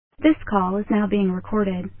This call is now being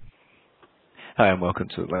recorded. Hi, and welcome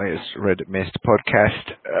to the latest Red Mist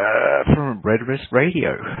podcast from Red Mist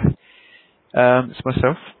Radio. It's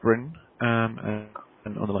myself, Bryn, and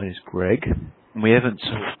on the line is Greg. And we haven't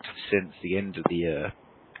talked since the end of the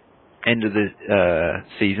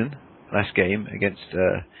season, last game against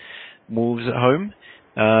Wolves at home,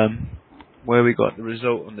 where we got the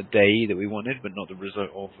result on the day that we wanted, but not the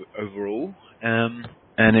result overall.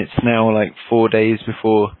 And it's now like 4 days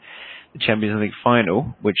before the Champions League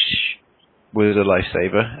final, which was a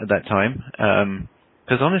lifesaver at that time.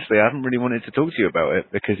 Because honestly, I haven't really wanted to talk to you about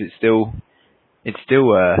it because it's still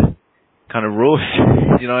kind of raw.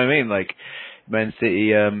 You know what I mean? Like Man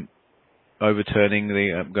City overturning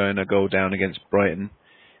going a goal down against Brighton,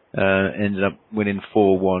 ended up winning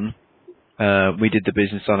 4-1. We did the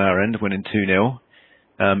business on our end, winning 2-0.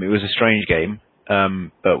 It was a strange game.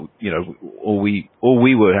 But you know, all we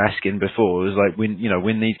were asking before was like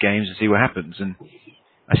win these games and see what happens. And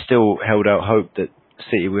I still held out hope that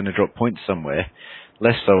City were going to drop points somewhere.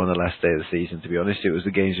 Less so on the last day of the season, to be honest. It was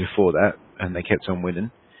the games before that, and they kept on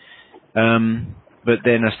winning. But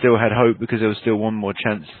then I still had hope because there was still one more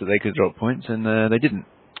chance that they could drop points, and they didn't.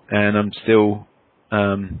 And I'm still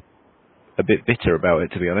a bit bitter about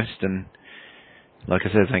it, to be honest. And like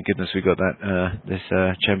I said, thank goodness we got that this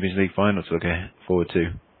Champions League final to look forward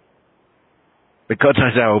to. But God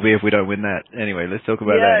knows how it will be if we don't win that. Anyway, let's talk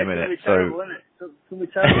about that in a minute. It's going to be terrible, isn't it? It's going to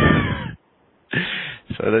be terrible.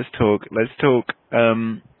 So let's talk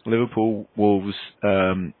Liverpool Wolves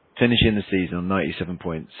finishing the season on 97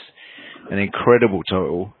 points. An incredible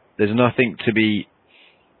total. There's nothing to be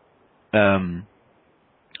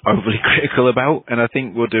overly critical about, and I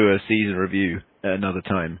think we'll do a season review at another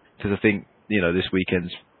time because I think this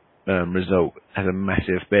weekend's result has a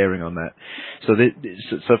massive bearing on that. So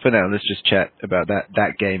for now, let's just chat about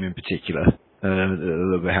that game in particular, a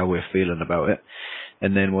little bit how we're feeling about it,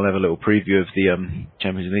 and then we'll have a little preview of the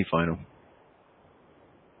Champions League final.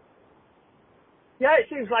 Yeah, it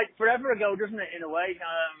seems like forever ago, doesn't it? In a way.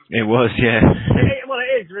 It was, yeah. Well,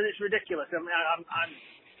 it is. It's ridiculous. I mean,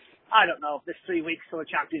 I don't know. There's 3 weeks till the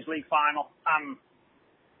Champions League final.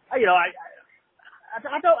 I don't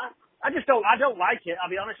like it.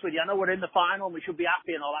 I'll be honest with you. I know we're in the final and we should be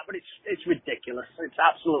happy and all that, but it's ridiculous. It's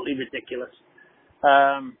absolutely ridiculous.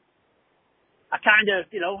 I kind of,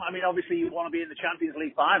 obviously you want to be in the Champions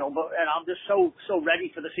League final, but I'm just so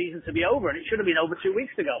ready for the season to be over, and it should have been over 2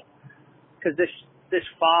 weeks ago. Because this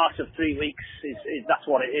farce of 3 weeks is that's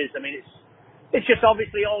what it is. I mean, it's just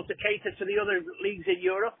obviously all to cater to the other leagues in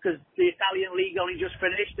Europe, because the Italian league only just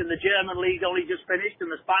finished, and the German league only just finished, and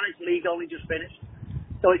the Spanish league only just finished.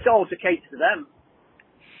 So it's all to cater to them.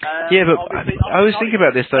 Yeah, but I was thinking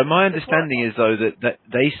about this though. My understanding is though that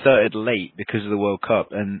they started late because of the World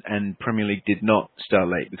Cup, and Premier League did not start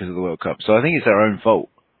late because of the World Cup. So I think it's our own fault.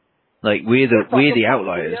 Like we're the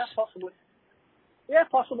outliers. Yeah, possibly. Yeah,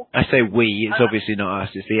 possible. I say we. It's obviously not us.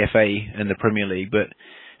 It's the FA and the Premier League. But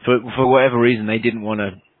for whatever reason, they didn't want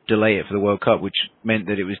to delay it for the World Cup, which meant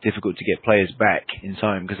that it was difficult to get players back in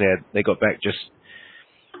time because they got back just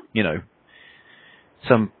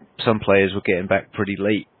some players were getting back pretty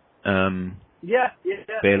late. Yeah.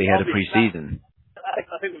 Barely had a pre-season.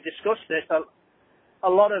 I think we've discussed this. A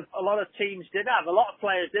lot of teams did have, a lot of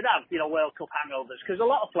players did have, World Cup hangovers, because a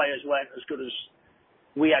lot of players weren't as good as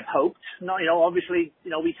we had hoped. No, obviously,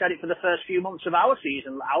 we said it for the first few months of our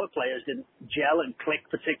season. Our players didn't gel and click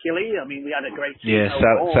particularly. I mean, we had a great season.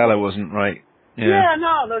 Yeah, Salah wasn't right. Yeah,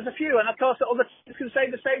 no, there's a few, and of course other teams can say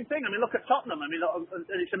the same thing. I mean, look at Tottenham. I mean,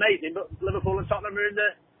 it's amazing, but Liverpool and Tottenham are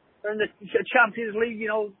in the Champions League.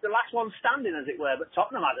 The last one standing, as it were. But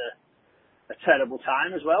Tottenham had a terrible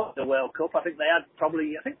time as well. The World Cup. I think they had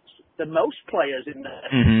probably the most players in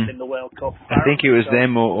the World Cup. I think it was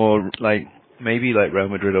them or like maybe like Real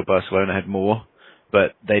Madrid or Barcelona had more,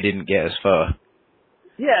 but they didn't get as far.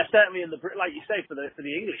 Yeah, certainly like you say, for the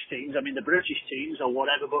English teams, I mean the British teams or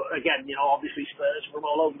whatever. But again, obviously Spurs from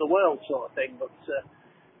all over the world, sort of thing. But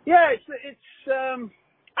yeah, it's I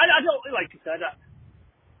don't, like I said,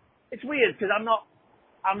 it's weird because I'm not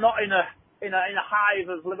in a hive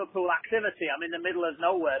of Liverpool activity. I'm in the middle of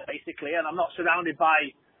nowhere basically, and I'm not surrounded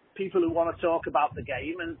by people who want to talk about the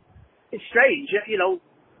game. And it's strange,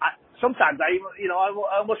 sometimes I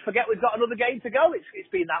almost forget we've got another game to go. It's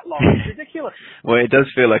been that long. It's ridiculous. Well, it does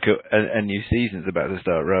feel like a new season's about to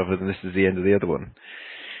start rather than this is the end of the other one.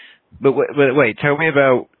 But wait, tell me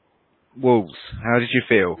about Wolves. How did you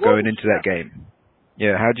feel going into that game?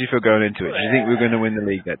 Yeah, how did you feel going into it? Did you think we were going to win the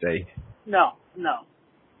league that day? No.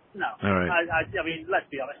 All right. I mean, let's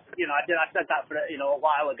be honest. I said that for a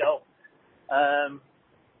while ago.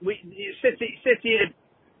 City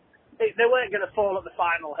they weren't going to fall at the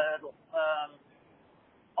final hurdle.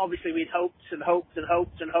 Obviously, we'd hoped and hoped and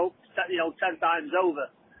hoped and hoped, 10 times over.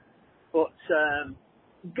 But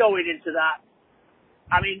going into that,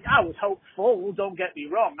 I mean, I was hopeful. Don't get me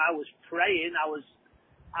wrong. I was praying. I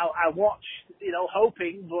watched,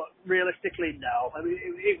 hoping, but realistically, no. I mean,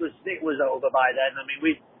 it was over by then. I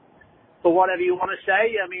mean, for whatever you want to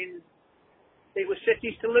say, I mean, it was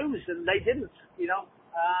City's to lose, and they didn't.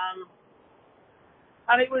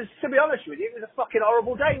 And it was, to be honest with you, it was a fucking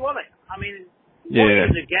horrible day, wasn't it? I mean,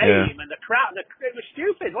 watching the game and the crowd, it was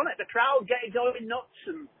stupid, wasn't it? The crowd going nuts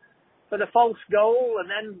and for the false goal,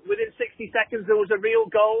 and then within 60 seconds there was a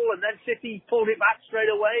real goal, and then City pulled it back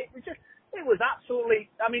straight away. It was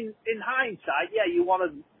absolutely. I mean, in hindsight, yeah, you want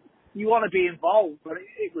to be involved, but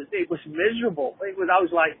it was miserable. I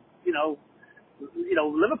was like,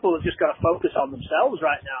 Liverpool have just got to focus on themselves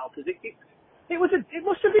right now, because it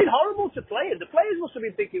must have been horrible to play, and the players must have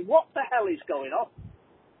been thinking, what the hell is going on?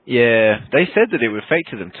 Yeah, they said that it would affect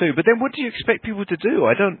them too, but then what do you expect people to do?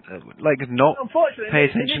 I don't, not pay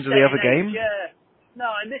attention to the other game? Yeah. No,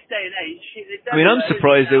 in this day and age... I mean, I'm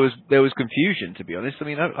surprised there was confusion, to be honest. I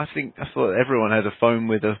mean, I thought everyone had a phone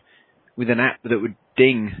with an app that would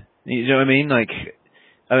ding. You know what I mean? I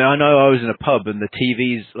know I was in a pub and the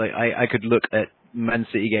TVs, I could look at Man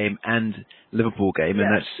City game and Liverpool game, and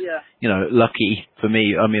that's, lucky for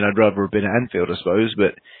me. I mean, I'd rather have been at Anfield, I suppose,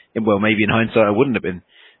 but, well, maybe in hindsight I wouldn't have been.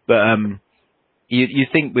 But you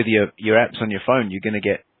think with your apps on your phone you're going to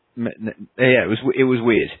get it was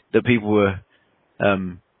weird that people were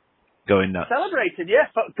going nuts, celebrating,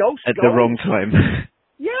 ghost at goals. the wrong time. But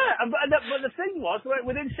the thing was,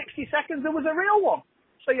 within 60 seconds there was a real one.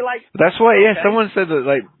 So you're like, that's why, okay. Someone said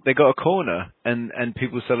that they got a corner and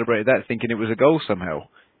people celebrated that thinking it was a goal somehow.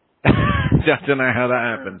 I don't know how that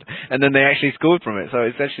happened. And then they actually scored from it. So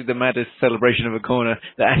it's actually the maddest celebration of a corner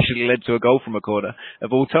that actually led to a goal from a corner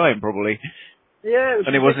of all time, probably. Yeah,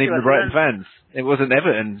 and it wasn't even the Brighton fans. It wasn't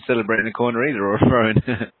Everton celebrating a corner either, or a throw-in.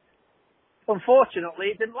 Unfortunately,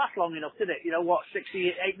 it didn't last long enough, did it? 68,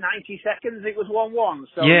 90 seconds, it was 1-1.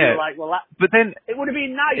 So yeah. you're like, well, but then it would have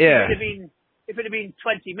been nice if it had been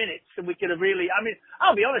 20 minutes and we could have really... I mean,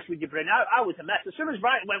 I'll be honest with you, Bryn, I was a mess. As soon as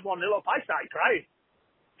Brighton went 1-0 up, I started crying.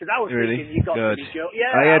 Because I was thinking, you got to be joking.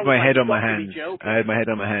 Yeah, I had my head on my hands. I had my head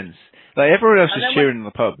on my hands. Everyone else was cheering in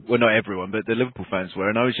the pub. Well, not everyone, but the Liverpool fans were.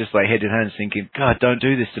 And I was just head in hands thinking, God, don't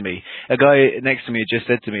do this to me. A guy next to me had just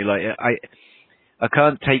said to me, I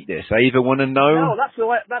can't take this. I either want to know... No, that's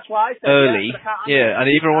why I said early. Yeah, and I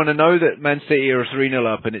either want to know that Man City are 3-0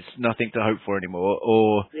 up and it's nothing to hope for anymore,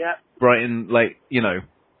 or Brighton,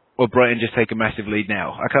 or Brighton just take a massive lead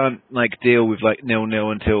now. I can't, deal with,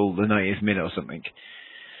 0-0 until the 90th minute or something.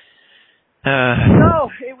 No,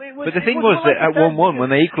 it was... But the thing was that at 1-1, when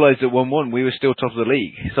they equalised at 1-1, we were still top of the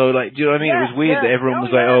league. So, do you know what I mean? It was weird that everyone was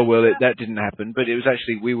that didn't happen. But it was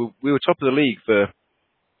actually, we were top of the league for...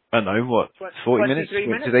 I don't know, what, 40 minutes?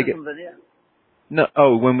 Did they get... No,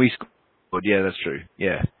 when we scored, yeah, that's true,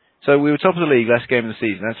 yeah. So we were top of the league last game of the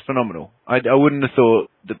season, that's phenomenal. I wouldn't have thought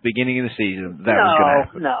the beginning of the season that was going to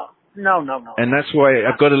happen. No. And that's why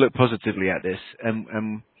I've got to look positively at this,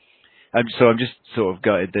 and I'm just sort of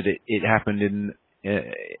gutted that it happened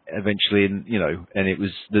eventually, and it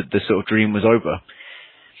was, the sort of dream was over.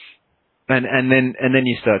 And then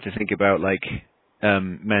you start to think about,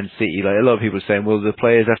 Man City, a lot of people are saying, well, the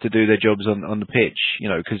players have to do their jobs on the pitch,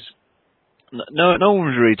 because no one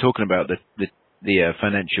was really talking about the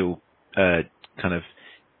financial kind of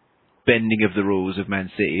bending of the rules of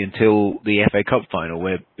Man City until the FA Cup final,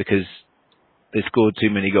 because they scored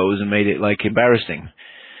too many goals and made it embarrassing.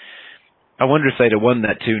 I wonder if they'd have won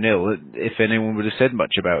that 2-0, if anyone would have said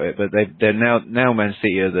much about it. But they're now Man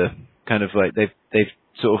City are the kind of they've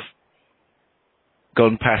sort of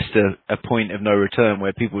gone past a point of no return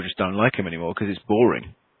where people just don't like him anymore because it's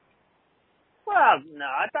boring. Well, no,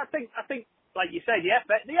 I think, like you say, the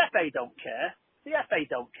FA don't care. The FA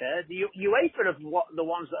don't care. The UEFA have the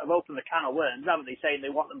ones that have opened the can of worms, haven't they, saying they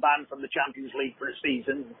want them banned from the Champions League for a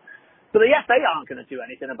season. But the FA aren't going to do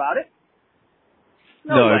anything about it.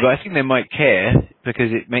 No, but I think they might care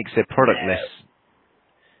because it makes their product less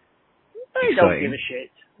They exciting. don't give a shit.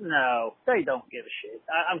 No, they don't give a shit.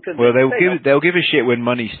 I'm convinced. Well, they'll give a shit when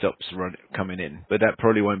money stops coming in, but that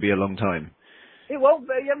probably won't be a long time. It won't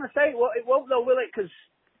be. I'm gonna say it won't though, will it? Because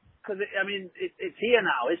it's here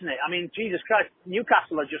now, isn't it? I mean, Jesus Christ,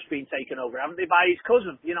 Newcastle have just been taken over, haven't they, by his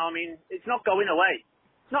cousin? You know, it's not going away.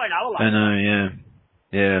 Not in our life. I know,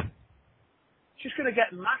 yeah. It's just going to get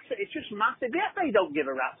massive. It's just massive. The FA don't give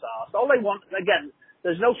a rat's arse. All they want, again,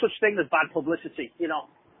 there's no such thing as bad publicity, They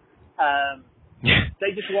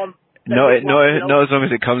just want not just want, not as long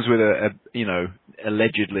as it comes with a you know,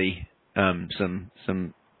 allegedly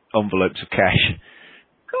some envelopes of cash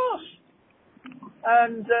Of course.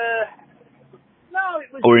 And no,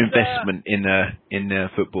 it was. or investment in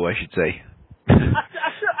football, I should say.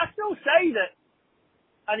 I still say that,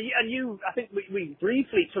 and you, I think we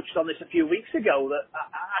briefly touched on this a few weeks ago. That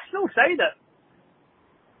I still say that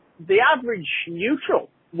the average neutral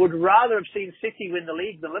would rather have seen City win the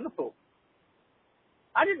league than Liverpool.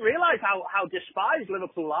 I didn't realise how despised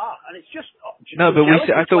Liverpool are, and it's just No, but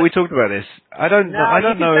I thought we talked about this. I don't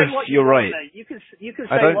know if you're right. You can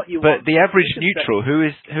say what you want. But the average neutral, who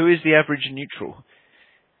is the average neutral?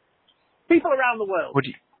 People around the world.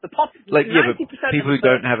 Like, yeah, but people who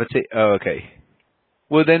don't have a team. Oh, okay.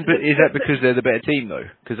 Well, then, but is that because they're the better team though?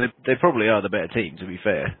 Because they probably are the better team. To be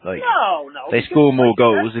fair, like no, they score more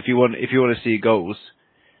goals. If you want to see goals.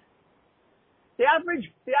 The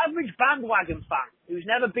average bandwagon fan who's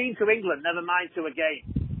never been to England, never mind to a game,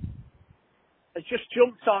 has just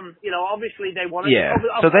jumped on. You know, obviously they want to. Yeah.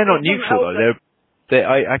 So they're not neutral though.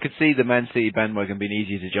 I could see the Man City bandwagon being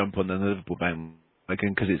easier to jump on than the Liverpool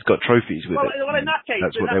bandwagon because it's got trophies with it. Well, in that case,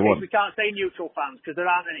 that's what they want. We can't say neutral fans because there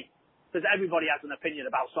aren't any. Because everybody has an opinion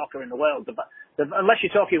about soccer in the world, unless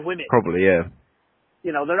you're talking women. Probably, yeah.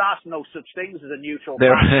 You know, there are no such things as a neutral.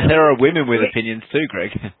 There are women with opinions too, Greg.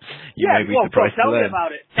 You may be surprised to learn. Tell me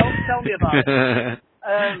about it. Tell me about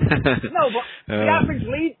it. No, but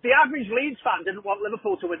the average Leeds fan didn't want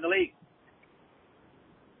Liverpool to win the league.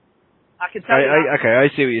 I can tell you that. Okay, I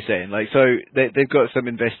see what you're saying. Like, so they've got some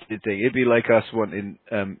invested thing. It'd be like us wanting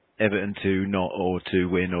Everton to not or to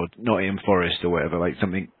win, or Nottingham Forest or whatever. Like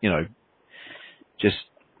something, you know, just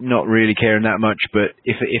not really caring that much. But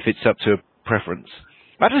if it's up to a preference.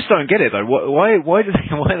 I just don't get it though. Why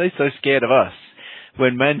are they so scared of us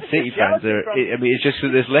when Man City fans are? I mean, it's just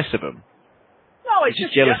that there's less of them. No, it's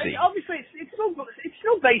just jealousy. Obviously, it's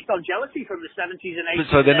still based on jealousy from the 70s and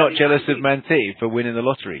 80s. So they're not jealous of Man City for winning the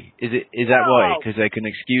lottery. Is that why? Because they can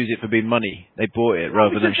excuse it for being money. They bought it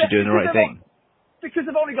rather than actually doing the right thing. Because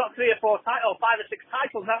they've only got 3 or 4 titles, 5 or 6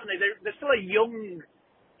 titles, haven't they? They're still a young,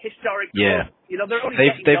 historic club. Yeah. You know,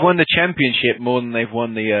 they've won the Championship more than they've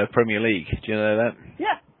won the Premier League. Do you know that?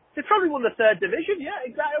 Yeah. They've probably won the 3rd division, yeah,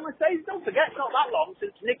 exactly. I'm going to say, don't forget, it's not that long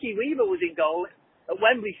since Nicky Weaver was in goal at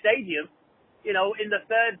Wembley Stadium, you know, in the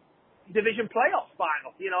 3rd division playoff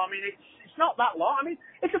final. You know, I mean, it's not that long. I mean,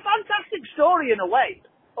 it's a fantastic story in a way.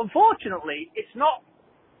 Unfortunately, it's not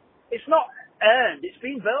earned. It's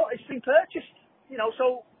been built, it's been purchased, you know,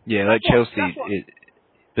 so... Yeah, like Chelsea,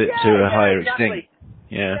 but to a higher extent.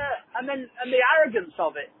 Yeah. And the arrogance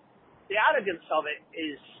of it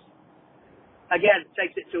is, again,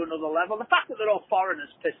 takes it to another level. The fact that they're all foreigners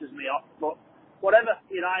pisses me off, but whatever.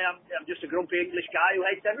 You know, I'm just a grumpy English guy who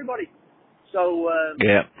hates everybody. So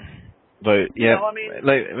yeah, but yeah, you know,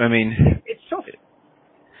 I mean, it's tough.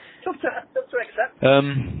 Tough to accept.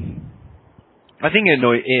 I think it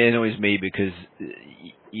annoys me because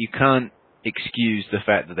you can't excuse the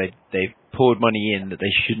fact that they've poured money in that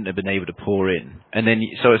they shouldn't have been able to pour in, and then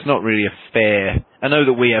so it's not really a fair. I know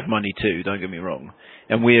that we have money too. Don't get me wrong,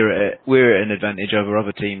 and we're at an advantage over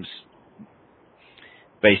other teams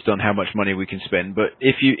based on how much money we can spend. But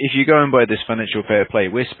if you go and buy this financial fair play,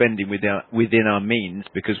 we're spending within our means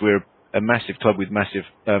because we're a massive club with massive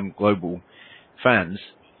global fans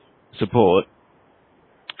support,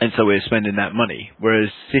 and so we're spending that money.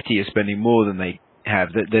 Whereas City are spending more than they have.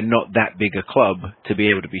 They're not that big a club to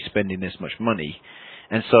be able to be spending this much money,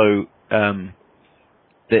 and so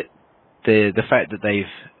the fact that they've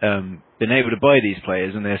been able to buy these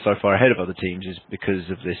players and they're so far ahead of other teams is because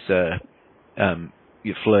of this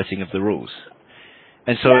flirting of the rules.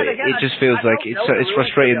 And so it just feels like it's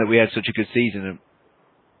frustrating that we had such a good season. And,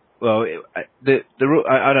 well,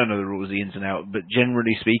 I don't know the rules, the ins and outs, but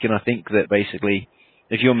generally speaking, I think that basically,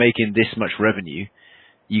 if you're making this much revenue,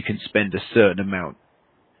 you can spend a certain amount,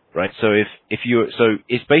 right? So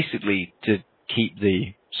it's basically to keep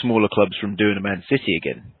the smaller clubs from doing a Man City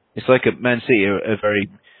again. It's like a Man City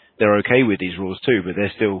they're okay with these rules too, but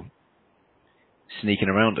they're still sneaking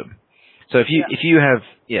around them. So if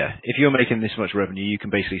you're making this much revenue, you can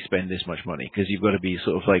basically spend this much money because you've got to be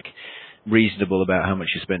sort of like reasonable about how much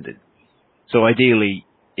you're spending. So ideally,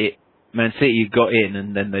 Man City got in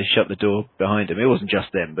and then they shut the door behind them. It wasn't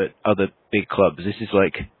just them, but other big clubs. This is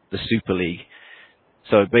like the Super League.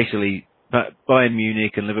 So basically, Bayern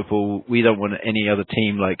Munich and Liverpool, we don't want any other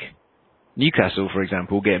team like Newcastle, for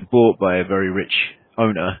example, getting bought by a very rich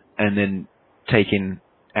owner and then taking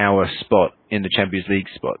our spot in the Champions League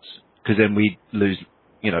spots, because then we lose,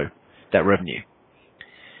 that revenue.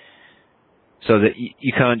 So that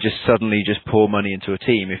you can't just suddenly just pour money into a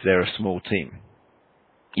team if they're a small team.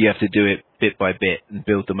 You have to do it bit by bit and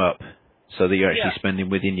build them up so that you're actually spending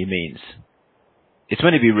within your means. It's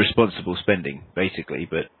meant to be responsible spending, basically,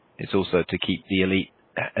 but it's also to keep the elite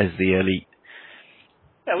as the elite.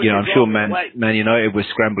 Yeah, I'm sure Man United was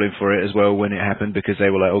scrambling for it as well when it happened, because they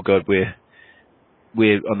were like, oh God, we're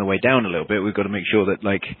on the way down a little bit. We've got to make sure that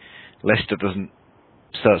like Leicester doesn't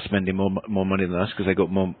start spending more money than us, because they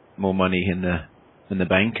got more money in the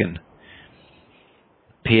bank, and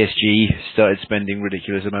PSG started spending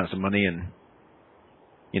ridiculous amounts of money, and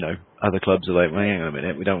other clubs are like, well, hang on a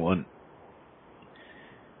minute, we don't want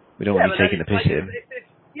you taking the piss here.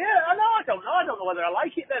 I don't know. I don't know whether I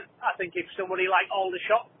like it then. I think if somebody like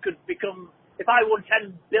Aldershot could become, if I won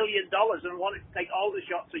 $10 billion and wanted to take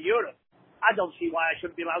Aldershot to Europe, I don't see why I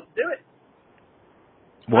shouldn't be allowed to do it.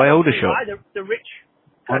 Why Aldershot? Why the rich?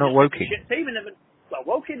 Why not Woking? Team in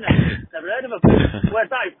Woking, never heard of them.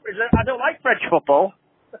 Where's that? I don't like French football.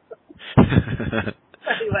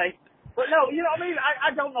 Anyway, but no, you know what I mean.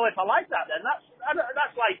 I don't know if I like that. Then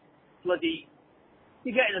that's like bloody.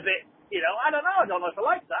 You're getting a bit, I don't know. I don't know if I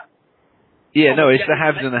like that. Yeah, no, it's the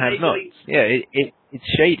haves and the have-nots. Yeah, it's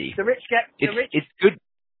shady. The rich get the rich. It's good.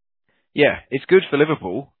 Yeah, it's good for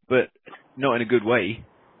Liverpool, but not in a good way.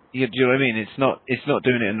 Do you know what I mean? It's not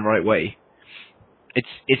doing it in the right way.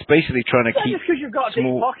 It's basically trying to keep just because you've got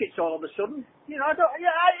small... deep pockets all of a sudden. I don't.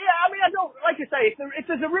 I don't. Like I say, if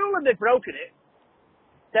there's a rule and they've broken it,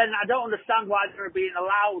 then I don't understand why they're being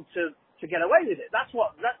allowed to get away with it. That's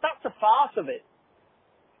the farce of it.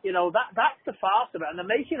 That's the farce of it, and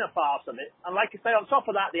they're making a farce of it. And like I say, on top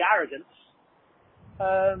of that, the arrogance.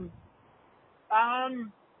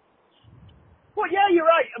 But yeah, you're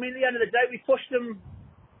right. I mean, at the end of the day, we pushed them.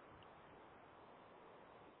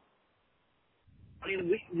 I mean,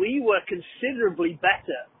 we were considerably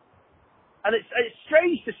better, and it's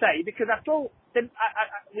strange to say, because I thought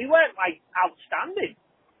we weren't like outstanding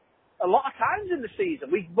a lot of times in the season.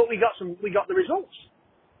 But we got the results.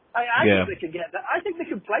 I think they can get that. I think they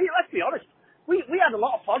can play it. Let's be honest. We had a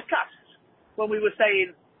lot of podcasts when we were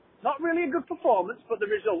saying not really a good performance, but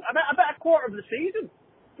the result. I bet a quarter of the season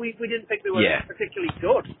we didn't think they were particularly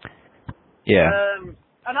good. Yeah.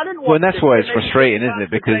 And I didn't want. Well, and that's why it's frustrating, isn't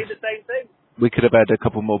it? Because the same thing. We could have had a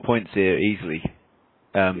couple more points here easily.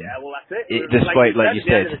 Yeah, well, that's it. Despite, like you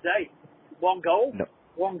said, at the end of the day, one goal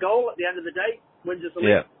at the end of the day wins us the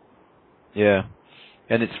league. Yeah,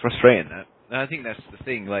 and it's frustrating that. I think that's the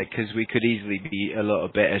thing, because we could easily be a lot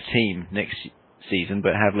better team next season,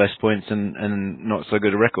 but have less points and not so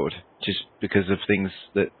good a record, just because of things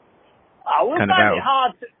that we'll find it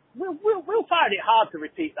hard. We'll find it hard to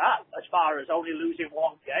repeat that, as far as only losing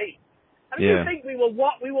one game. I mean, you think we were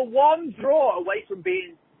one draw away from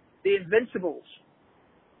being the Invincibles,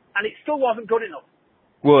 and it still wasn't good enough.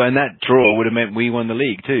 Well, and that draw would have meant we won the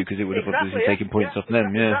league too, because it would have obviously taken points off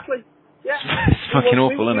them. Yeah, exactly. Yeah, it's fucking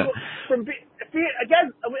awful, isn't it?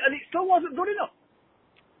 Again, and it still wasn't good enough.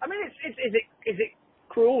 I mean, is it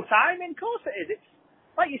cruel timing? Of course it is. It's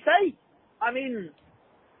like you say. I mean,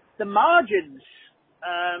 the margins.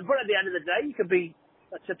 But at the end of the day, you could be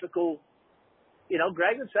a typical.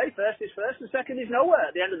 Greg would say first is first and second is nowhere.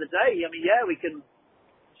 At the end of the day, I mean, we can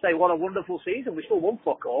say what a wonderful season. We still won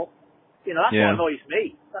fuck all. That's what annoys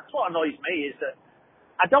me. That's what annoys me is that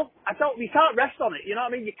you can't rest on it. You know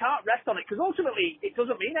what I mean? You can't rest on it, because ultimately it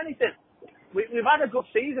doesn't mean anything. We've had a good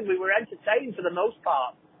season. We were entertained for the most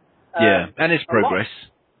part. And it's progress.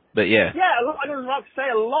 But yeah. Yeah, I was about to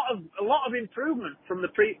say a lot of improvement from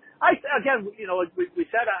the we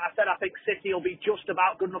said, I think City will be just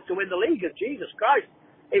about good enough to win the league, and Jesus Christ,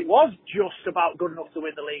 it was just about good enough to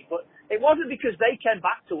win the league. But it wasn't because they came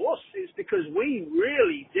back to us. It's because we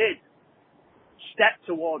really did step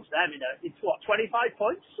towards them. It's 25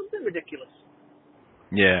 points, something ridiculous.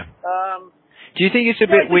 Yeah. Do you think it's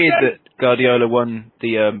a bit weird that Guardiola won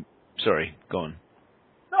the? Sorry, go on.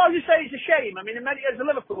 No, I was just saying it's a shame. I mean, as a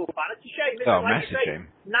Liverpool fan, it's a shame. Massive shame.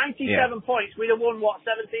 97 points. We'd have won 17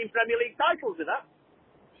 Premier League titles with that.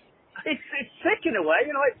 It's sick in a way.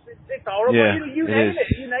 It's horrible. Yeah, you name it.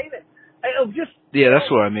 You name it. It'll just. Yeah, that's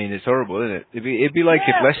what I mean. It's horrible, isn't it? It'd be like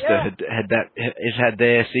if Leicester had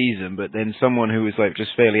their season, but then someone who was like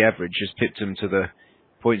just fairly average just pipped them to the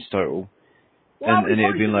points total, and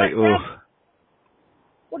it'd been like 80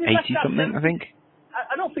 something. I think.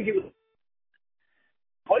 I don't think it was.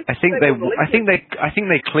 I think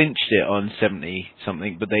they clinched it on 70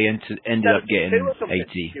 something, but they ended up getting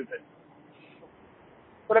 80. Stupid.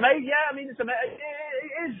 But it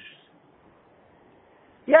is.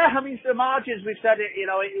 Yeah, I mean, the margins, we've said it,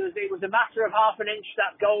 it was a matter of half an inch,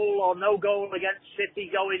 that goal or no goal against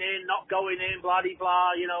City going in, not going in,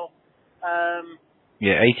 blah-de-blah,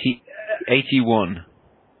 Yeah, 81.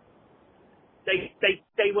 They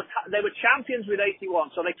were champions with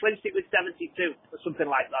 81, so they clinched it with 72 or something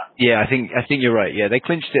like that. Yeah, I think you're right. Yeah, they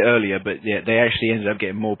clinched it earlier, but yeah, they actually ended up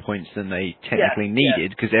getting more points than they technically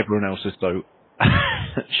needed because everyone else was so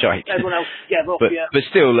shite. Everyone else gave up. But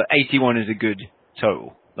still, 81 is a good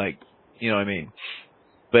total. Like, you know what I mean?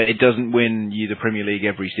 But it doesn't win you the Premier League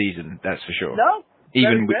every season. That's for sure. No,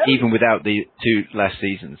 even without the 2 last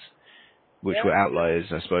seasons, which were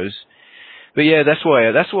outliers, I suppose. But yeah, that's why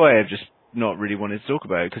I've just not really wanted to talk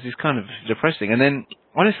about it, because it's kind of depressing. And then,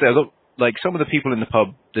 honestly, I got, like, some of the people in the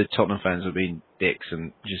pub, the Tottenham fans, have been dicks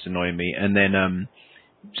and just annoying me. And then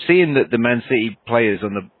seeing that the Man City players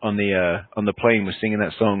on the plane were singing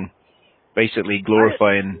that song, basically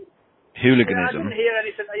glorifying hooliganism. I didn't hear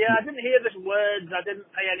anything. Yeah, I didn't hear the words. I didn't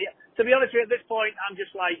pay any. To be honest with you, at this point, I'm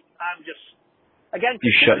just again.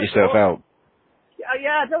 You shut yourself out.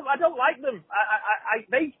 Yeah, I don't like them.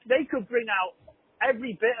 They could bring out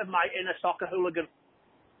every bit of my inner soccer hooligan,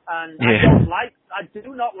 and I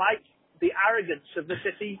do not like the arrogance of the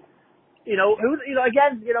City.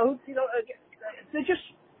 They're just,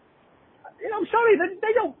 I'm sorry,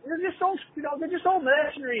 they don't. They're just all, they're just all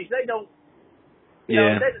mercenaries. They don't.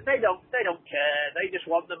 They don't care. They just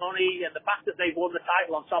want the money, and the fact that they've won the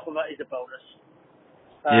title on top of it is a bonus.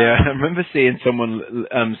 Yeah, I remember seeing someone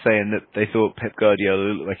saying that they thought Pep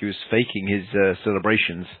Guardiola looked like he was faking his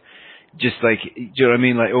celebrations. Just like, do you know what I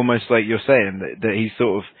mean? Like, almost like you're saying, that he's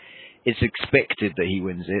sort of, it's expected that he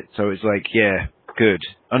wins it. So it's like, yeah, good.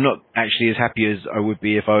 I'm not actually as happy as I would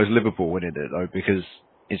be if I was Liverpool winning it, though, because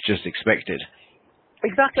it's just expected.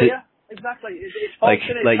 Exactly, yeah. Exactly. It's false,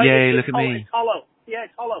 yay, look at me. It's hollow. Yeah,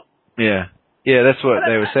 it's hollow. Yeah. Yeah, that's what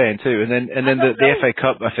they were saying too. And then the FA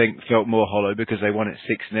Cup, I think, felt more hollow because they won it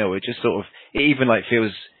 6-0. It just sort of, it even like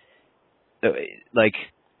feels like,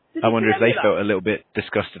 I wonder if they felt a little bit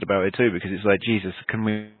disgusted about it too, because it's like, Jesus, can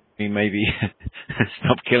we maybe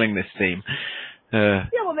stop killing this team? Yeah,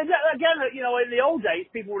 well, again, in the old days,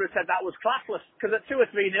 people would have said that was classless, because at 2 or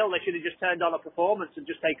 3-0, they should have just turned on a performance and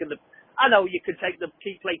just taken I know you could take the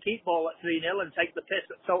keep ball at 3-0 and take the piss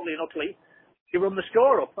totally and utterly. You run the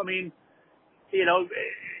score up. I mean,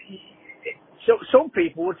 so some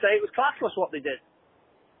people would say it was classless what they did.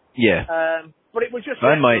 Yeah. But it was just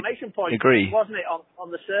an exclamation point, wasn't it, on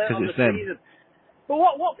the season? But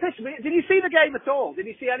what pissed me? Did you see the game at all? Did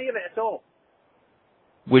you see any of it at all?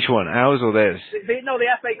 Which one, ours or theirs? The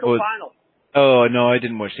FA Cup final. Oh no, I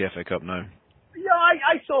didn't watch the FA Cup. No. Yeah,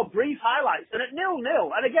 I saw brief highlights, and at 0-0,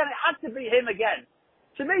 and again, it had to be him again.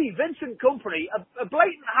 To me, Vincent Kompany, a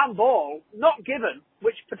blatant handball, not given,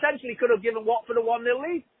 which potentially could have given Watford a 1-0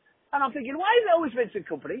 lead. And I'm thinking, why is it always Vincent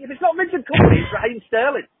Kompany? If it's not Vincent Kompany, it's Raheem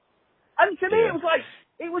Sterling. And to me, it was like,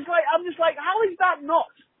 I'm just like, how is that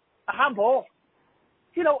not a handball?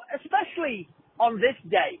 Especially on this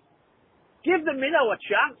day. Give the minnow a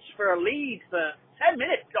chance for a lead for 10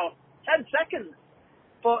 minutes or 10 seconds.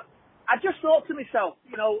 But I just thought to myself,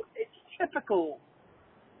 it's typical.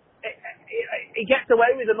 He gets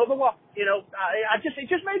away with another one. It just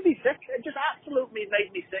made me sick. It just absolutely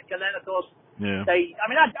made me sick. And then, of course, I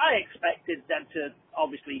expected them to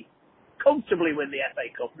obviously comfortably win the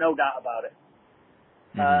FA Cup, no doubt about it.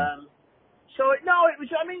 Mm-hmm. It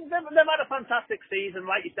was. I mean, they've had a fantastic season,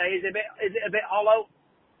 like you say. Is it a bit hollow?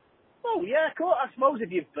 Oh yeah, cool. I suppose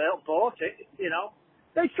if you've bought it,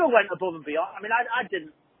 they still went above and beyond. I mean, I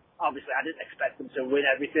didn't expect them to win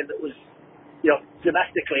everything that was,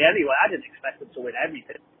 domestically anyway. I didn't expect them to win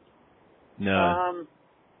everything. No.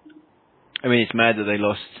 I mean, it's mad that they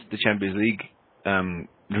lost the Champions League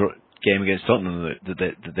game against Tottenham that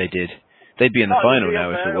they did. They'd be in the final now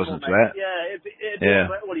if it wasn't for that. Yeah, it'd be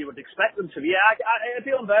well, you would expect them to. Yeah, it'd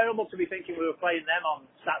be unbearable to be thinking we were playing them on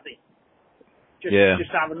Saturday. Just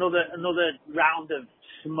have another round of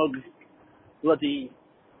smug, bloody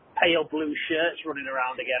pale blue shirts running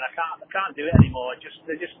around again. I can't do it anymore.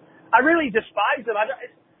 I really despise them.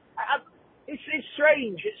 It's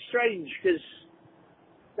strange. It's strange because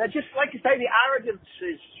they're just, like you say, the arrogance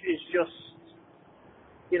is just,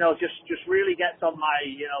 just really gets on my,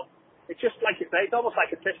 it's just like you say, it's almost like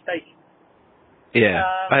a piss take. Yeah,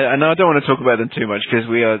 I don't want to talk about them too much because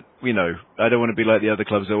I don't want to be like the other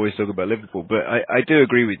clubs that always talk about Liverpool, but I do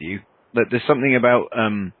agree with you that there's something about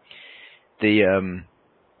I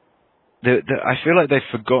feel like they've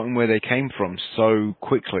forgotten where they came from so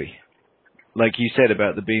quickly. Like you said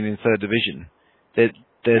about the being in third division, they're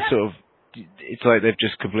sort of, it's like they've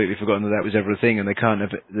just completely forgotten that was ever a thing, and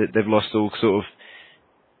they've lost all sort of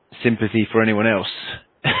sympathy for anyone else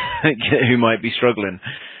who might be struggling.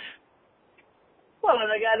 Well,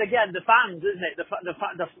 and again, the fans, isn't it? The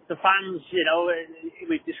fans, you know,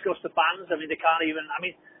 we've discussed the fans. I mean, they can't even. I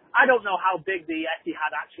mean, I don't know how big the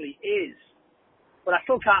Etihad actually is, but I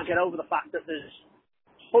still can't get over the fact that there's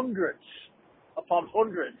hundreds upon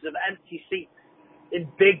hundreds of empty seats in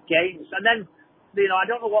big games. And then, you know, I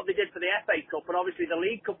don't know what they did for the FA Cup, but obviously the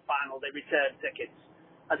League Cup final they returned tickets.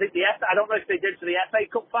 I think I don't know if they did for the FA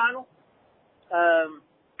Cup final,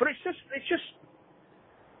 but it's just.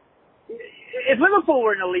 If Liverpool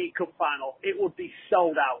were in a League Cup final, it would be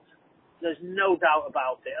sold out. There's no doubt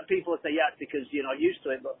about it. And people would say, yes, because you're not used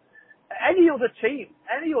to it. But any other team,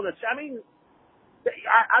 I mean,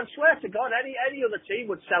 I swear to God, any other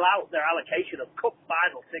team would sell out their allocation of Cup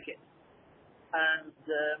final tickets. And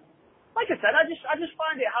like I said, I just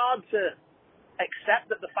find it hard to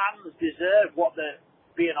accept that the fans deserve what they're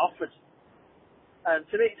being offered. And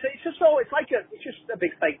to me, it's just a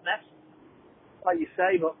big fake mess, like you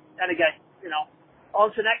say. But then again, you know, on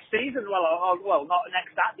to next season. Well, not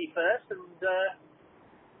next Saturday first, and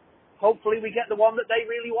hopefully we get the one that they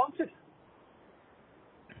really wanted.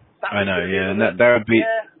 I know, yeah, and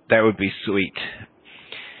that would be sweet.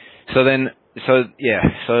 So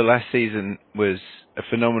last season was a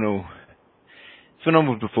phenomenal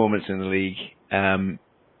performance in the league. 1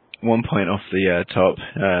 point off the top,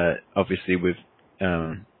 obviously with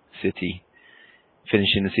City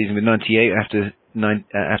finishing the season with 98 after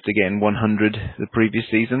getting 100 the previous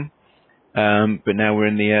season. But now we're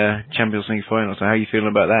in the Champions League final. So how are you feeling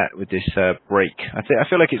about that with this break? I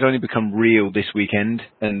feel like it's only become real this weekend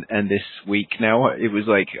and this week now. It was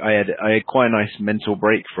like I had quite a nice mental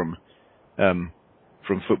break from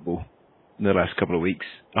football in the last couple of weeks.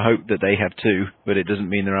 I hope that they have too, but it doesn't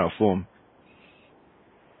mean they're out of form.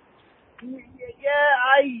 Yeah,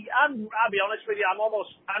 I'll be honest with you. I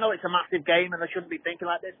know it's a massive game and I shouldn't be thinking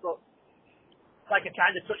like this, but like I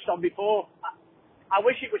kind of touched on before, I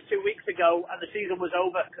wish it was 2 weeks ago and the season was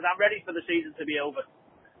over, because I'm ready for the season to be over.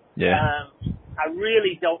 Yeah. I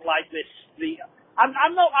really don't like this.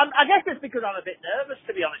 I guess it's because I'm a bit nervous,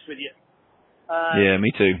 to be honest with you. Yeah, me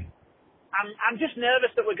too. I'm just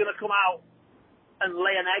nervous that we're going to come out and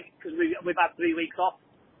lay an egg because we've had 3 weeks off.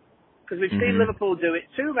 Because we've seen Liverpool do it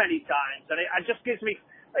too many times, and it just gives me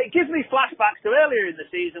flashbacks to earlier in the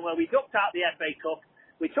season where we ducked out the FA Cup.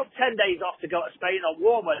 We took 10 days off to go to Spain on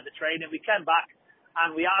warm weather training. We came back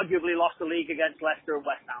and we arguably lost the league against Leicester and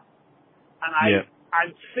West Ham. And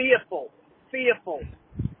I'm fearful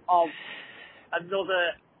of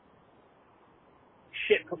another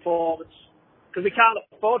shit performance, because we can't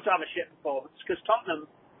afford to have a shit performance, because Tottenham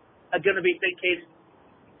are going to be thinking,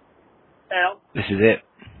 well, this is it.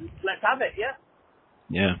 Let's have it, yeah.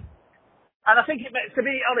 Yeah. And I think, to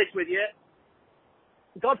be honest with you,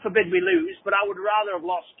 God forbid we lose, but I would rather have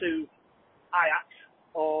lost to Ajax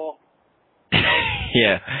or...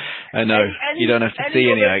 Yeah, I know. You don't have to see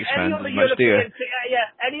any Ajax fans as much, do you?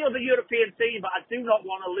 Any other European team, but I do not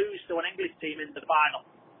want to lose to an English team in the final.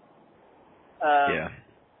 Yeah.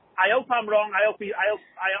 I hope I'm wrong. I hope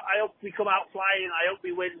we come out flying. I hope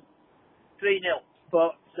we win 3-0.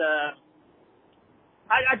 But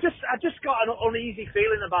I just got an uneasy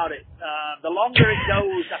feeling about it. The longer it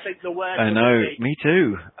goes, I think the worse. I know, me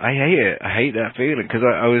too. I hate it. I hate that feeling, because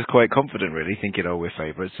I was quite confident, really, thinking, we're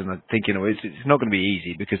favourites, and I'm thinking, it's not going to be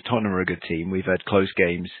easy, because Tottenham are a good team. We've had close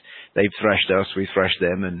games. They've thrashed us. We've thrashed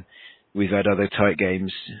them, and we've had other tight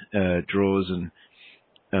games, draws and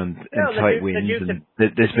tight wins. And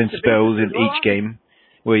there's been spells in each game.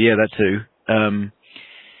 Well, yeah, that too.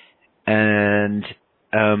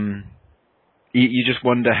 You just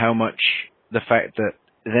wonder how much the fact that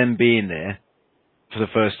them being there for the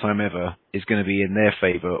first time ever is going to be in their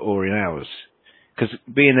favour or in ours. Because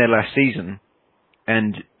being there last season,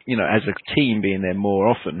 and, you know, as a team being there more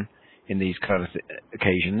often in these kind of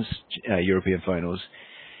occasions, European finals,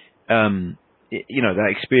 you know,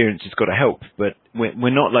 that experience has got to help. But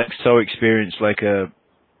we're not like so experienced like a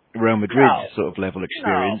Real Madrid sort of level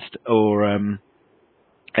experienced, or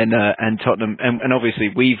and Tottenham, and obviously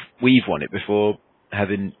we've won it before,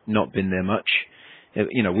 having not been there much.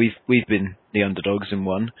 You know, we've been the underdogs and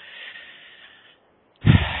won,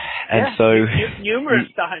 and so numerous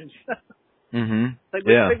times. I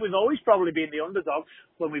think we've always probably been the underdogs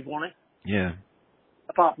when we've won it. Yeah.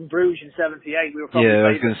 Apart from Bruges in '78, we were probably. Yeah,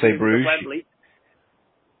 I was going to say Bruges.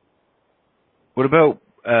 What about?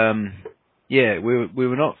 We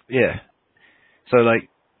were not. Yeah. So like.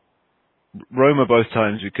 Roma, both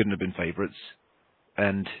times we couldn't have been favourites,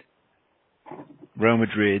 and Real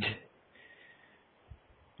Madrid,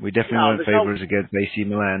 we definitely weren't favourites against AC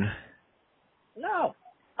Milan. No,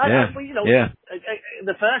 And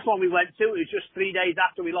the first one we went to, it was just 3 days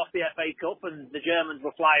after we lost the FA Cup, and the Germans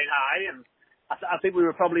were flying high, and I think we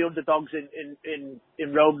were probably underdogs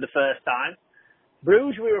in Rome the first time.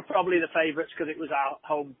 Bruges, we were probably the favourites because it was our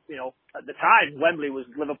home, at the time. Wembley was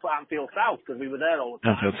Liverpool, Anfield South, because we were there all the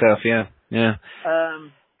time. Anfield South, yeah.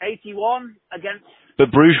 81 against...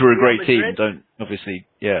 But Bruges were a Real great team, Madrid.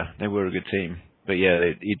 they were a good team. But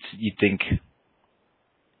yeah, you'd think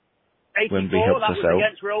 84, Wembley helped that us was out.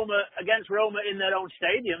 against Roma in their own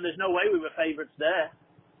stadium. There's no way we were favourites there.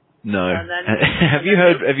 No. And then,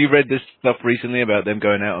 Have you read this stuff recently about them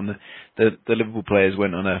going out on the Liverpool players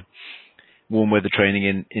went on a warm weather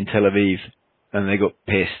training in Tel Aviv, and they got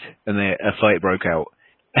pissed, and a fight broke out,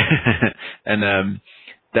 and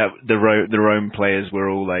that the Rome players were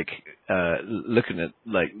all like looking at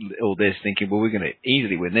like all this, thinking, well, we're going to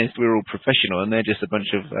easily win this. We're all professional, and they're just a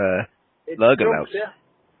bunch of lager louts.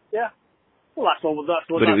 Yeah. Well, that's all.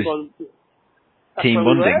 Team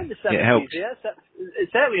bonding. It helped. Yeah,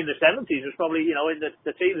 certainly in the 70s. It was probably in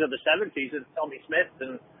the teams of the 70s, and Tommy Smith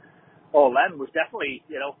and all them was definitely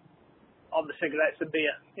on the cigarettes and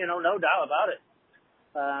beer. No doubt about it.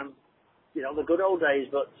 The good old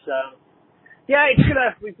days. But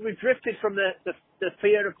it's we've drifted from the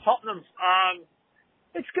fear of Tottenham.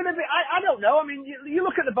 It's gonna be. I don't know. I mean, you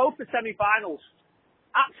look at both the semi-finals,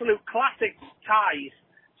 absolute classic ties.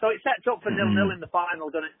 So it sets up for 0-0 in the final,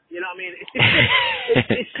 doesn't it? You know what I mean?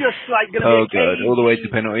 It's just like going to be God, all the way to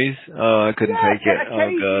penalties? Oh, I couldn't take it.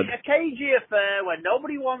 God. A cagey affair where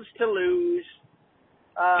nobody wants to lose.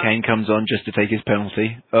 Kane comes on just to take his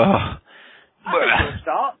penalty. Oh. I think he'll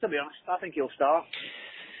start, to be honest. I think he'll start.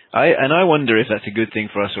 I wonder if that's a good thing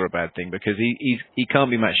for us or a bad thing, because he can't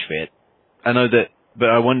be match fit. I know that, but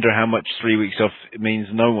I wonder how much 3 weeks off means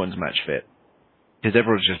no one's match fit. Because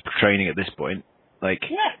everyone's just training at this point.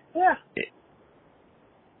 Yeah.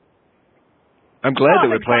 I'm glad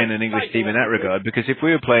that we're playing an English team in that regard, because if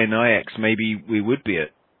we were playing Ajax, maybe we would be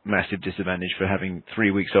at massive disadvantage for having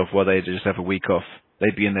 3 weeks off while they just have a week off.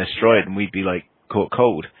 They'd be in their stride and we'd be caught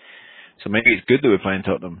cold. So maybe it's good that we're playing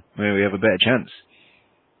Tottenham. Maybe we have a better chance.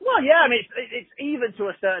 Well, yeah, I mean, it's even to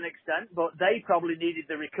a certain extent, but they probably needed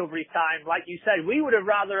the recovery time. Like you said, we would have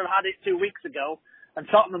rather have had it 2 weeks ago, and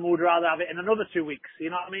Tottenham would rather have it in another 2 weeks.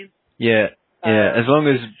 You know what I mean? Yeah. As long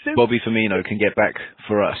as Bobby Firmino can get back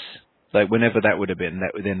for us, whenever that would have been,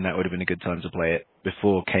 that would have been a good time to play it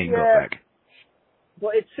before Kane got back.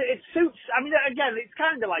 But it suits. I mean, again, it's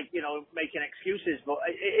kind of like making excuses, but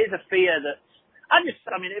it is a fear that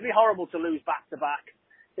it'd be horrible to lose back to back.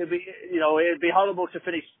 It'd be horrible to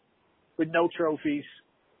finish with no trophies.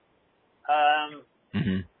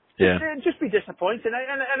 Yeah. It'd just be disappointing.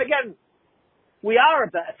 And again, we are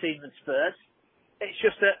a better team than Spurs. It's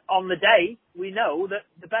just that on the day we know that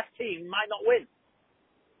the best team might not win.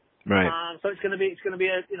 Right. So it's going to be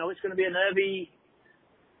a nervy.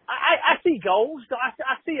 I see goals. I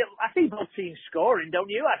see both teams scoring.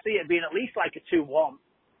 Don't you? I see it being at least like a 2-1.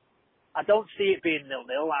 I don't see it being 0-0.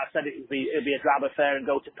 I said it'd be a drab affair and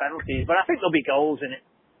go to penalties, but I think there'll be goals in it.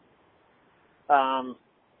 I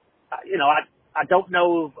don't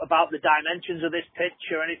know about the dimensions of this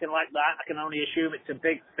pitch or anything like that. I can only assume it's a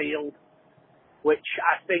big field, which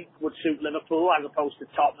I think would suit Liverpool as opposed to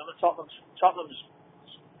Tottenham. Tottenham's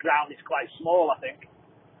ground is quite small, I think.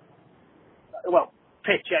 Well,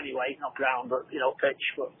 pitch anyway, not ground, but pitch.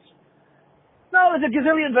 But no, there's a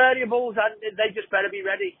gazillion variables, and they just better be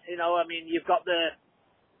ready. I mean, you've got the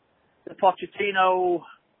Pochettino.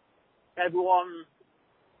 Everyone,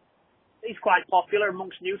 he's quite popular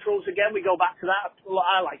amongst neutrals. Again, we go back to that.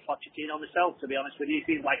 I like Pochettino myself, to be honest with you. He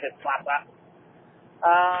seems like a class act.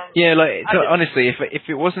 Honestly, if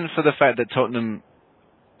it wasn't for the fact that Tottenham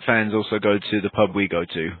fans also go to the pub we go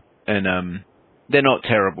to, and they're not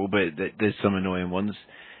terrible, but there's some annoying ones,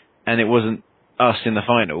 and it wasn't us in the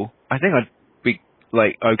final, I think I'd be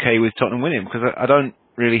okay with Tottenham winning, because I don't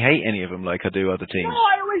really hate any of them like I do other teams. No,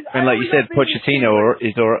 and like you said, Pochettino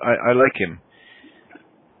I like him.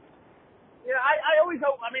 Yeah, I always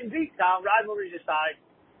hope. I mean, deep down, rivalries aside,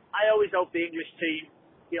 I always hope the English team,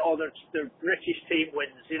 or the British team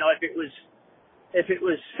wins. If it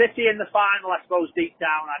was City in the final, I suppose deep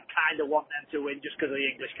down I'd kind of want them to win just because of the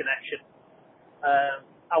English connection.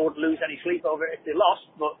 I wouldn't lose any sleep over it if they lost,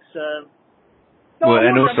 but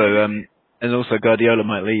and also Guardiola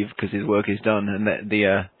might leave because his work is done, and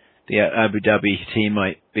the Abu Dhabi team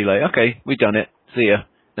might be like, okay, we've done it, see ya,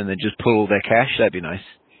 and then just pull all their cash. That'd be nice.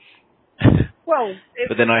 Well,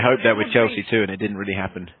 but then I hope that with Chelsea too, and it didn't really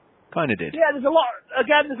happen. Kind of did. Yeah, there's a lot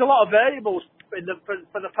of variables for the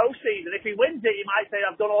postseason. If he wins it, he might say,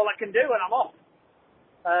 I've done all I can do and I'm off.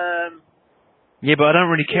 Yeah, but I don't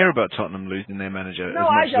really care about Tottenham losing their manager as No,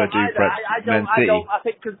 much I as I don't do either. perhaps Man I City. don't. I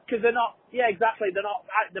think because they're not. Yeah, exactly. They're not.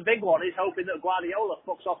 The big one is hoping that Guardiola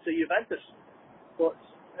fucks off to Juventus. But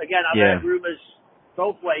again, I've Yeah. heard rumours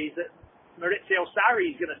both ways that Maurizio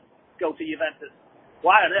Sarri is going to go to Juventus.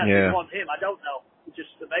 Why on earth Yeah. they want him? I don't know. It's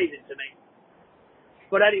just amazing to me.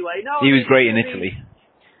 But anyway, no. He was great in it's Italy.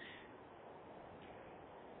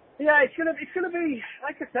 Yeah, it's gonna be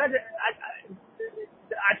like I said.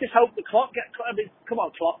 I just hope the Klopp get. I mean, come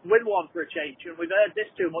on, Klopp, win one for a change. And we've heard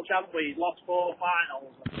this too much, haven't we? He's lost 4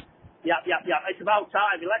 finals. Yep. It's about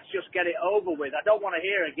time. Let's just get it over with. I don't want to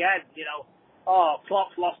hear again. Oh,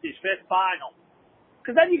 Klopp's lost his 5th final.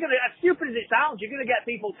 Because then you're gonna, as stupid as it sounds, you're gonna get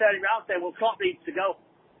people turning around saying, "Well, Klopp needs to go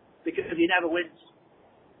because he never wins."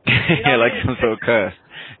 Yeah, like some sort of curse.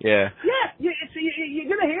 Yeah. Yeah,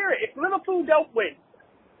 you're gonna hear it. If Liverpool don't win,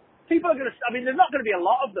 people are going to, I mean, there's not going to be a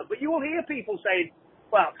lot of them, but you will hear people saying,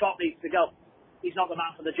 well, Klopp needs to go. He's not the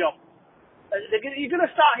man for the job. You're going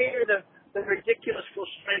to start hearing the ridiculous,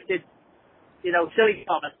 frustrated, silly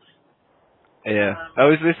comments. Yeah. I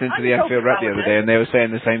was listening to the Anfield Rap the other day, and they were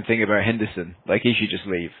saying the same thing about Henderson. Like, he should just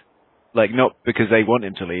leave. Like, not because they want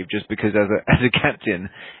him to leave, just because as a captain,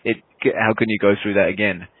 how can you go through that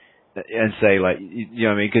again? And say, like, you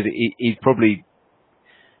know what I mean? Because he's probably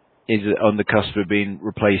is on the cusp of being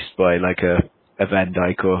replaced by like a Van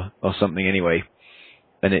Dijk or something anyway.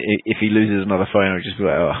 And if he loses another final, he'll just be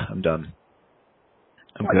like, oh, I'm done.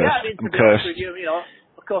 I'm cursed. Yeah, I mean, to be honest with you,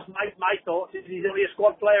 of course, my thoughts is he's only a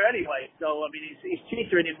squad player anyway. So, I mean, he's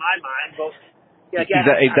teetering in my mind, but yeah, again,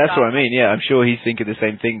 that's what I mean. Yeah, I'm sure he's thinking the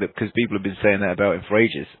same thing because people have been saying that about him for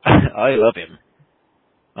ages. I love him.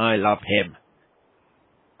 I do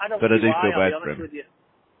feel bad for him.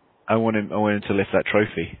 I want him to lift that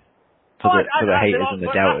trophy. For the haters and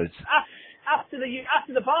the doubters. After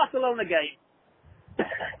the Barcelona game,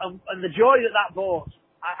 and the joy that brought,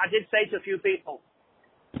 I did say to a few people,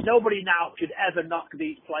 nobody now should ever knock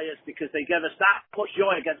these players because they gave us that much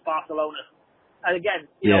joy against Barcelona. And again,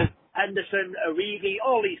 you know, Henderson, Origi,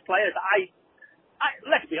 all these players,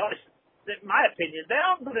 let's be honest, in my opinion, they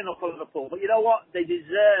aren't good enough for Liverpool, but you know what? They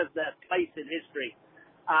deserve their place in history.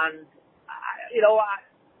 And,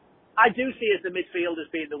 I do see as the midfield as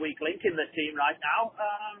being the weak link in the team right now.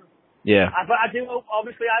 But I do hope,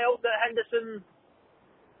 obviously, I hope that Henderson,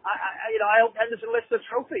 I hope Henderson lifts the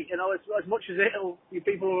trophy, as much as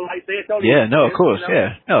people will like say it. Yeah, no, of course,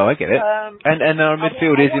 yeah. No, I get it. And our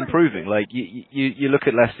midfield is improving. Like, you look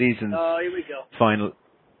at last season's here we go. final,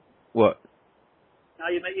 what? No,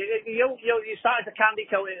 you started to candy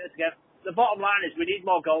coat it again. The bottom line is we need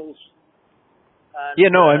more goals.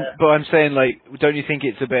 And, but I'm saying, like, don't you think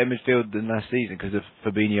it's a better midfield than last season because of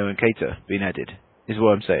Fabinho and Keita being added? Is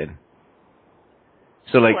what I'm saying.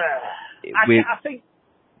 So, like, I think,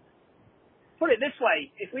 put it this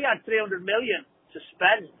way: if we had 300 million to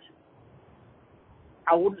spend,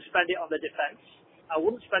 I wouldn't spend it on the defence. I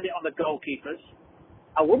wouldn't spend it on the goalkeepers.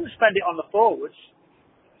 I wouldn't spend it on the forwards.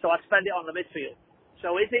 So I'd spend it on the midfield.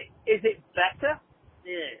 So is it better?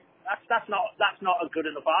 Yeah, that's not a good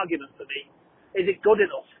enough argument for me. Is it good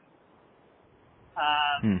enough?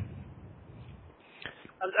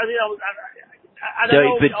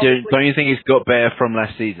 Don't you think it's got better from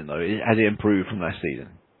last season though? Has it improved from last season?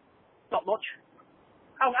 Not much.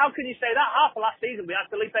 How can you say that? Half of last season we had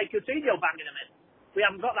Felipe Coutinho banging him in. We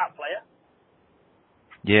haven't got that player.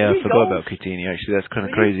 Yeah, I forgot about Coutinho. Actually, that's kind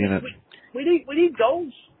of crazy, isn't it? We need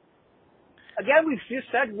goals. Again, we've just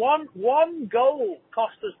said one goal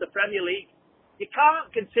cost us the Premier League. You can't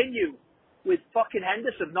continue with fucking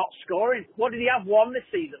Henderson not scoring. What did he have? 1 this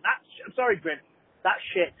season? I'm sorry, Grim. That's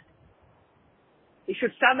shit. He should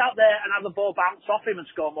stand out there and have the ball bounce off him and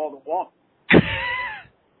score more than 1.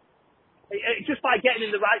 Just by getting in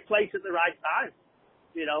the right place at the right time.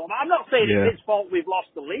 I'm not saying it's his fault we've lost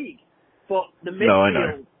the league, but the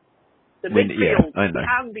midfield,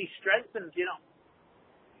 can be strengthened.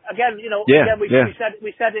 Again, we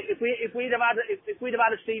said it, if we'd have had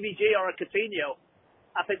a CVG or a Coutinho,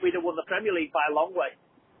 I think we'd have won the Premier League by a long way.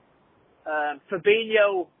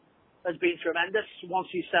 Fabinho has been tremendous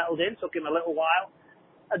once he's settled in. Took him a little while.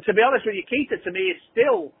 And to be honest with you, Keita to me is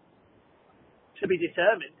still to be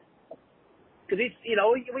determined. Because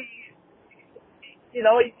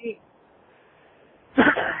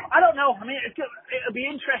I don't know. I mean, it'll be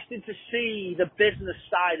interesting to see the business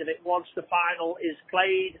side of it once the final is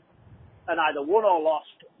played and either won or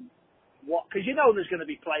lost. Because there's going to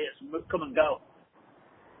be players come and go.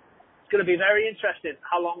 It's going to be very interesting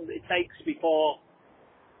how long it takes before,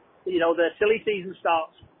 the silly season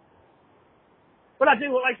starts. But I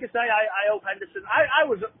do, like you say, I hope Henderson. I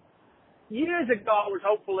was, years ago I was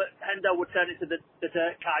hopeful that Hendo would turn into the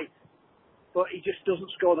dirt kite, but he just doesn't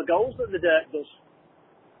score the goals that the dirt does.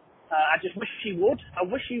 I just wish he would. I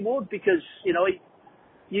wish he would, because, you know,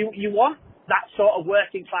 you want that sort of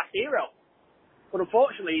working class hero. But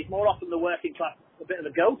unfortunately, he's more often the working class, a bit of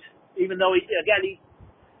a goat, even though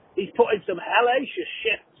he's put in some hellacious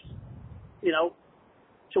shifts, you know,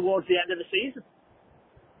 towards the end of the season.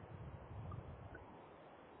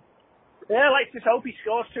 Yeah, let's just hope he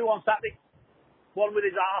scores 2 on Saturday. One with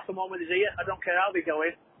his arse and one with his ear. I don't care how they go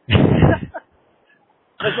in.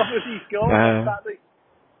 As long as he scores on Saturday.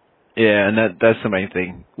 Yeah, and that's the main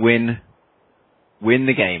thing. Win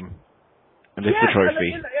the game, and lift the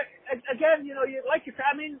trophy. And again, you know, like you said,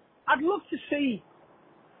 I mean, I'd love to see,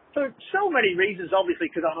 for so many reasons, obviously,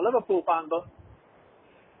 because I'm a Liverpool fan, but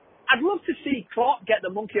I'd love to see Klopp get the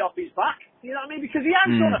monkey off his back. You know what I mean? Because he has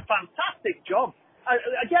done a fantastic job.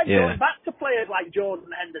 Again, going back to players like Jordan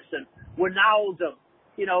Henderson, Wijnaldum,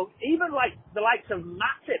 you know, even like the likes of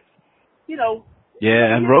Matip, you know.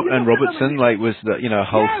 Yeah, and Robertson, like, was the, you know,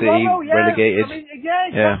 Hull City relegated. I mean,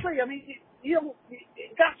 exactly. I mean, you know,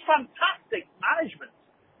 that's fantastic management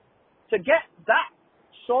to get that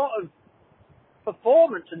sort of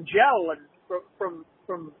performance and gel and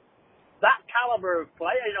from that caliber of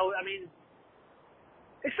player. You know, I mean,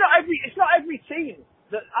 it's not every team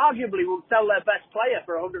that arguably will sell their best player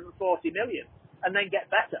for 140 million and then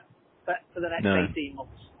get better for the next 18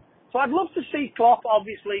 months. So I'd love to see Klopp,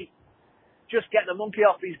 obviously, just get the monkey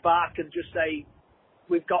off his back and just say,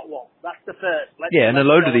 we've got one. That's the first. And a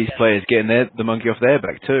load of these players getting the monkey off their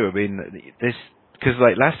back too. I mean, because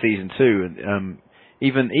like last season too,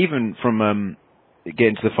 even from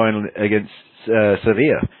getting to the final against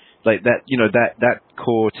Sevilla, like that, you know, that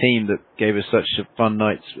core team that gave us such fun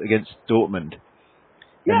nights against Dortmund.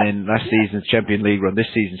 And then last season's Champions League run, this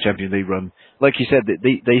season's Champions League run. Like you said,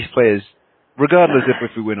 these players, regardless of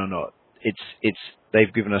if we win or not,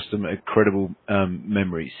 they've given us some incredible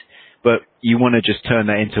memories. But you want to just turn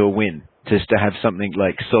that into a win, just to have something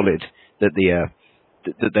like solid that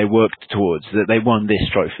they worked towards, that they won this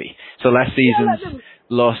trophy. So last season's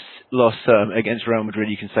loss against Real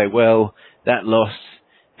Madrid, you can say, well, that loss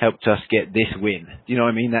helped us get this win. Do you know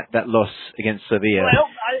what I mean? That loss against Sevilla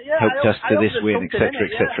helped us to this win, etc.,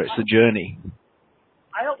 etc. It's a journey.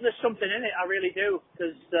 I hope there's something in it. I really do,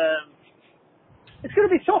 because it's going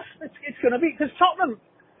to be tough. It's going to be, because Tottenham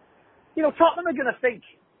are going to think,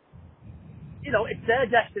 you know, it's their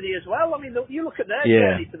destiny as well. I mean, you look at their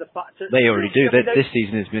journey to the fact. They already do. This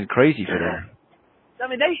season has been crazy for them. I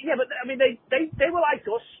mean, they were like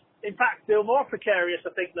us. In fact, they were more precarious,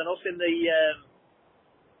 I think, than us in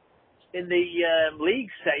the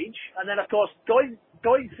league stage. And then, of course,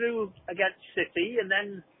 going through against City, and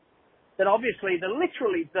then obviously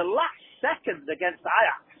literally the last second against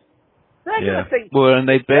Ajax. They're going to think. Well, and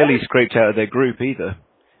they barely scraped out of their group either.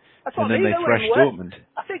 That's what and then they thrashed Dortmund.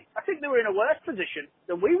 I think they were in a worse position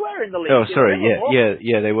than we were in the league. Oh, sorry,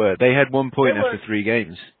 yeah, they were. They had 1 point after 3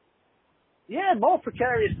 games. Yeah, more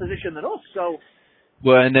precarious position than us. So.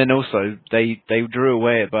 Well, and then also they drew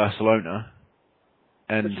away at Barcelona,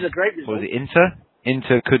 and which is a great result. Was it Inter?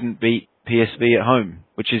 Inter couldn't beat PSV at home,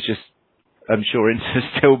 which is just, I'm sure Inter's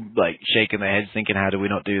still like shaking their heads, thinking, how do we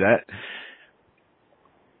not do that?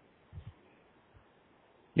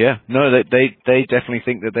 Yeah, no, they definitely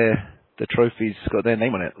think that the trophy's got their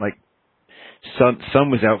name on it. Like, Son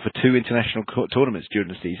was out for 2 international tournaments during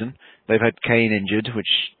the season. They've had Kane injured, which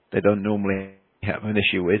they don't normally have an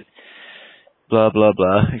issue with. Blah, blah,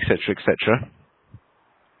 blah, etc., etc.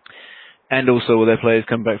 And also all their players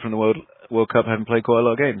come back from the World Cup having played quite a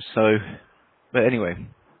lot of games. So, but anyway,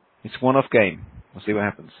 it's a one-off game. We'll see what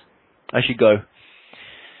happens. I should go.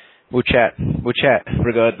 We'll chat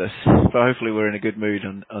regardless. But hopefully we're in a good mood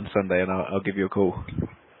on Sunday, and I'll give you a call.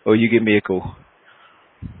 Or you give me a call.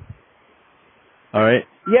 All right?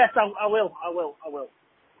 Yes, I will.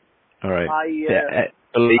 All right. I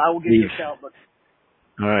will give you a shout. But...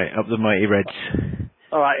 All right, up the mighty Reds.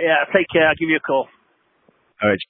 All right, yeah, take care. I'll give you a call. All right.